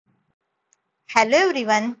Hello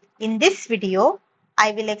everyone, in this video,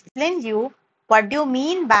 I will explain you what do you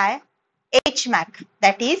mean by HMAC,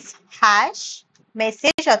 that is Hash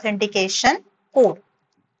Message Authentication Code.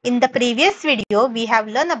 In the previous video, we have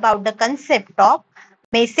learned about the concept of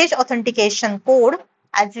message authentication code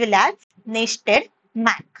as well as nested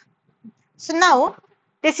MAC. So now,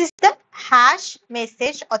 this is the Hash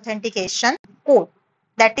Message Authentication Code.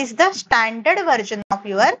 That is the standard version of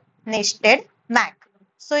your nested MAC.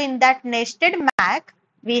 So in that nested MAC,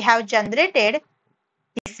 we have generated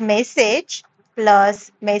this message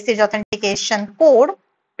plus message authentication code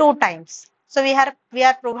 2 times. So we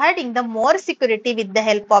are providing the more security with the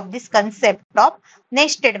help of this concept of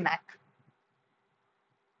nested MAC.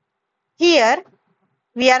 Here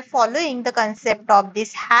we are following the concept of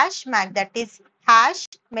this hash MAC, that is hash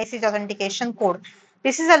message authentication code.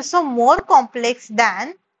 This is also more complex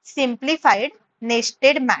than simplified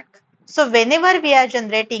nested MAC. So whenever we are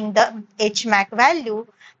generating the HMAC value,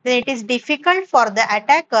 then it is difficult for the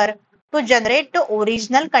attacker to generate the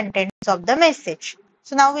original contents of the message.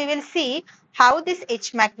 So now we will see how this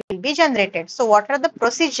HMAC will be generated. So what are the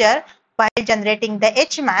procedure while generating the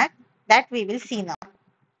HMAC, that we will see now.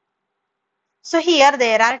 So here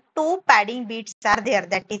there are two padding bits are there,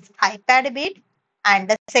 that is iPad bit and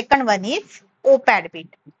the second one is OPAD bit.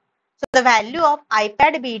 So the value of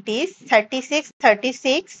iPad bit is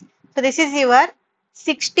 3636. So this is your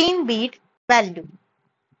 16-bit value.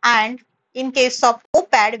 And in case of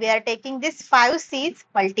OPAD, we are taking this 5 C's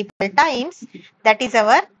multiple times. That is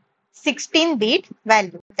our 16-bit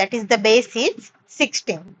value. That is the base is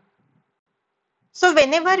 16. So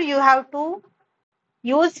whenever you have to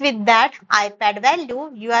use with that iPad value,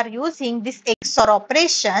 you are using this XOR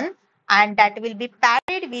operation and that will be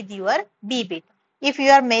padded with your B bit. If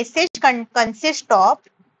your message consists of,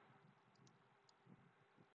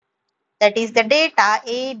 that is the data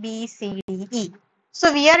A, B, C, D, E.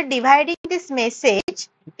 So we are dividing this message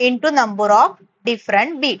into number of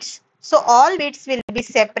different bits. So all bits will be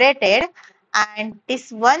separated and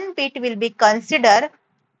this one bit will be considered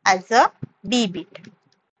as a B bit.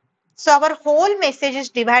 So our whole message is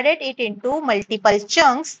divided it into multiple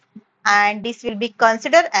chunks and this will be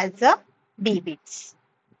considered as a B bits.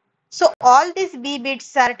 So all these B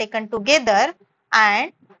bits are taken together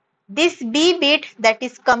and this B bit that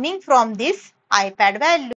is coming from this iPad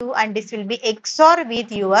value and this will be XOR with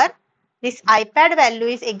your, this iPad value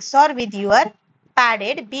is XOR with your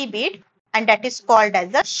padded B bit and that is called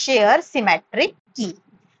as a share symmetric key.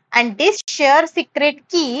 And this share secret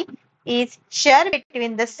key is shared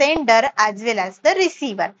between the sender as well as the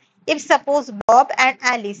receiver. If suppose Bob and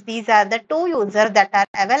Alice, these are the two users that are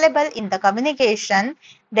available in the communication,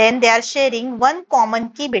 then they are sharing one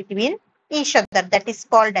common key between each other, that is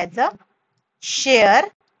called as a share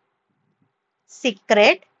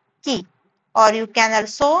secret key, or you can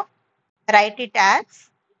also write it as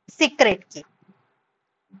secret key.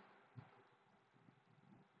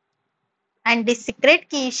 And this secret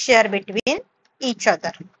key is shared between each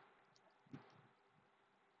other.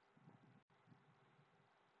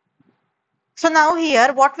 So now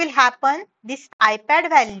here what will happen, this iPad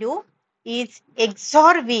value is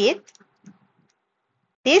XOR with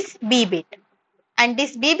this B bit and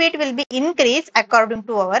this B bit will be increased according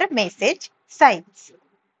to our message size.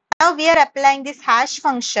 Now we are applying this hash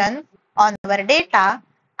function on our data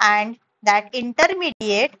and that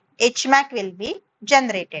intermediate HMAC will be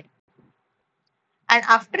generated. And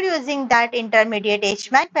after using that intermediate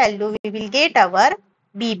HMAC value, we will get our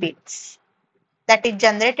B bits that is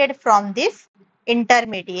generated from this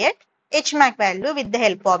intermediate HMAC value with the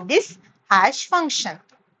help of this hash function.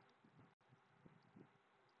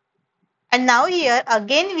 And now here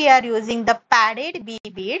again we are using the padded B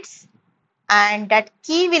bits and that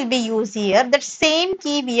key will be used here. The same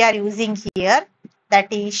key we are using here,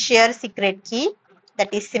 that is share secret key,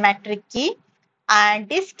 that is symmetric key, and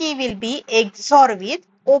this key will be XOR with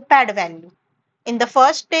OPAD value. In the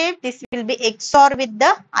first step, this will be XOR with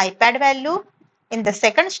the iPad value. In the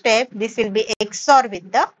second step, this will be XOR with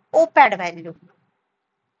the OPAD value.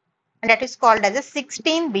 And that is called as a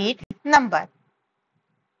 16-bit number.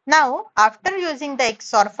 Now, after using the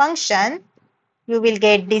XOR function, you will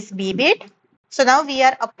get this B bit. So now we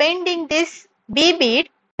are appending this B bit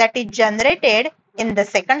that is generated in the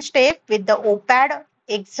second step with the OPAD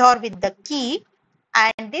XOR with the key,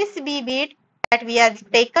 and this B bit that we have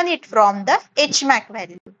taken it from the HMAC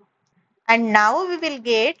value. And now we will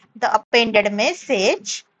get the appended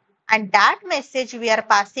message and that message we are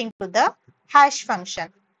passing to the hash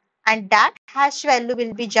function. And that hash value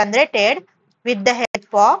will be generated with the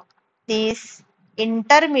help of this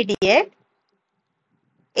intermediate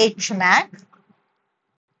HMAC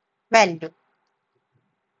value.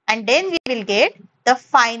 and then we will get the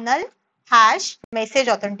final hash message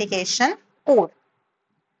authentication code.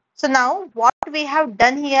 So now what we have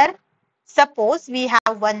done here, suppose we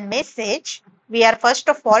have one message. We are first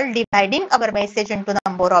of all dividing our message into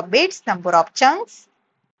number of bits, number of chunks.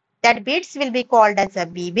 That bits will be called as a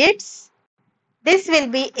B bits. This will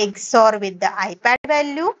be XOR with the IPAD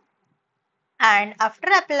value. And after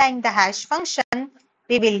applying the hash function,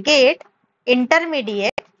 we will get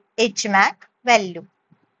intermediate HMAC value.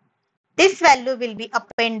 This value will be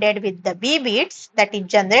appended with the B bits that is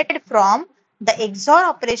generated from the XOR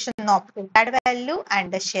operation of IPAD value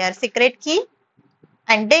and the share secret key.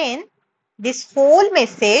 And then this whole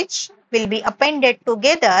message will be appended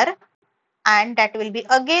together, and that will be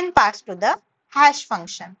again passed to the hash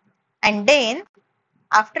function. And then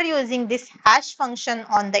after using this hash function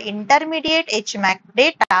on the intermediate HMAC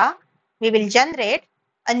data, we will generate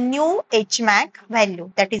a new HMAC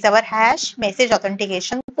value, that is our hash message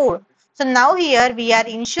authentication code. So now here we are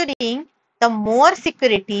ensuring the more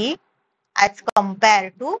security as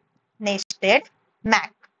compared to nested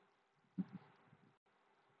MAC.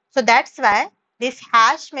 So that's why this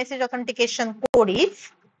hash message authentication code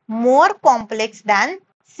is more complex than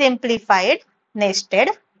simplified nested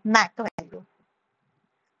MAC value.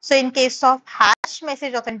 So in case of hash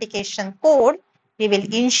message authentication code, we will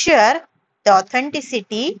ensure the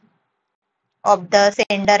authenticity of the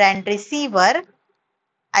sender and receiver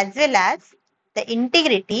as well as the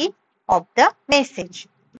integrity of the message.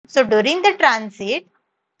 So during the transit,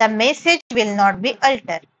 the message will not be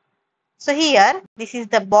altered. So here, this is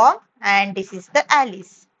the Bob and this is the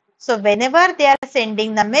Alice. So whenever they are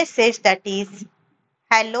sending the message that is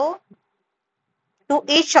hello to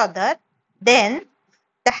each other, then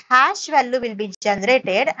the hash value will be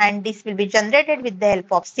generated, and this will be generated with the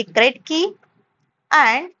help of secret key,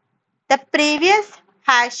 and the previous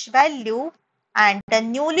hash value and the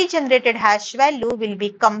newly generated hash value will be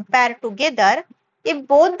compared together. If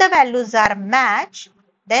both the values are matched,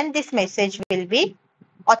 then this message will be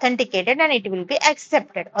authenticated and it will be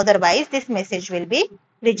accepted. Otherwise, this message will be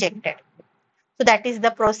rejected. So that is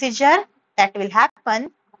the procedure that will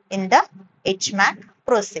happen in the HMAC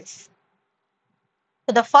process.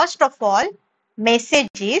 So the first of all, message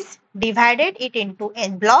is divided it into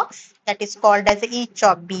n blocks, that is called as each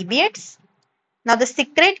of B bits. Now the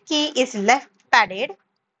secret key is left padded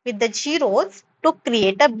with the zeros to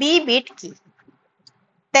create a B bit key.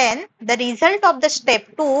 Then the result of the step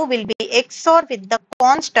 2 will be XOR with the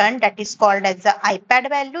constant that is called as the IPAD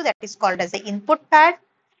value, that is called as the input pad,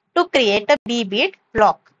 to create a B bit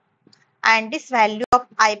block. And this value of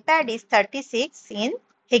IPAD is 36 in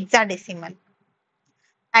hexadecimal.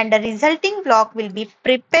 And the resulting block will be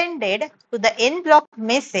prepended to the n block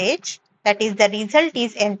message, that is the result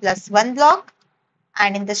is n plus 1 block.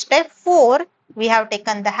 And in the step 4, we have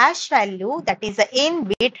taken the hash value, that is the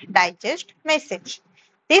n bit digest message.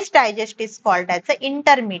 This digest is called as the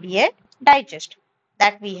intermediate digest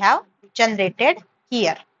that we have generated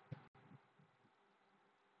here.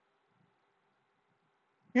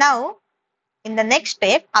 Now, in the next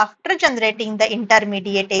step, after generating the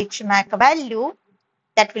intermediate HMAC value,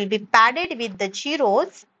 that will be padded with the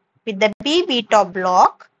zeros with the B beta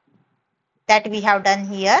block that we have done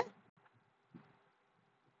here.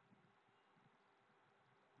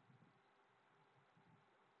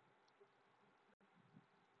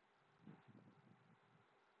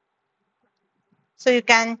 So you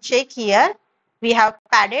can check here, we have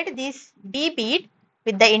padded this B bit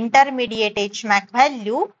with the intermediate HMAC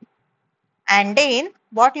value, and then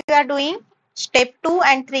what you are doing, step 2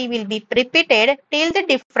 and 3 will be repeated till the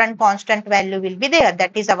different constant value will be there,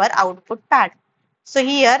 that is our output pad. So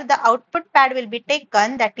here the output pad will be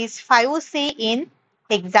taken, that is 5C in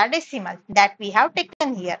hexadecimal that we have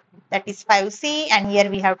taken here, that is 5C, and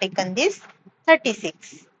here we have taken this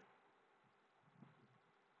 36.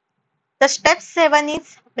 The step 7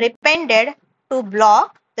 is prepended to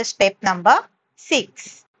block the step number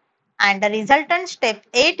 6, and the resultant step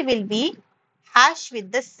 8 will be hash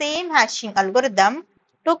with the same hashing algorithm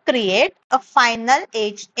to create a final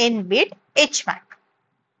n bit HMAC.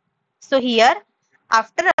 So here,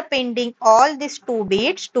 after appending all these 2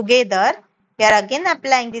 bits together, we are again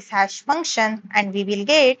applying this hash function and we will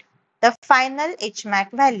get the final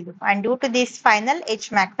HMAC value. And due to this final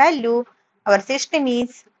HMAC value, our system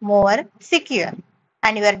is more secure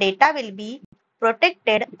and your data will be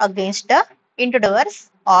protected against the intruders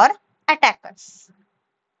or attackers.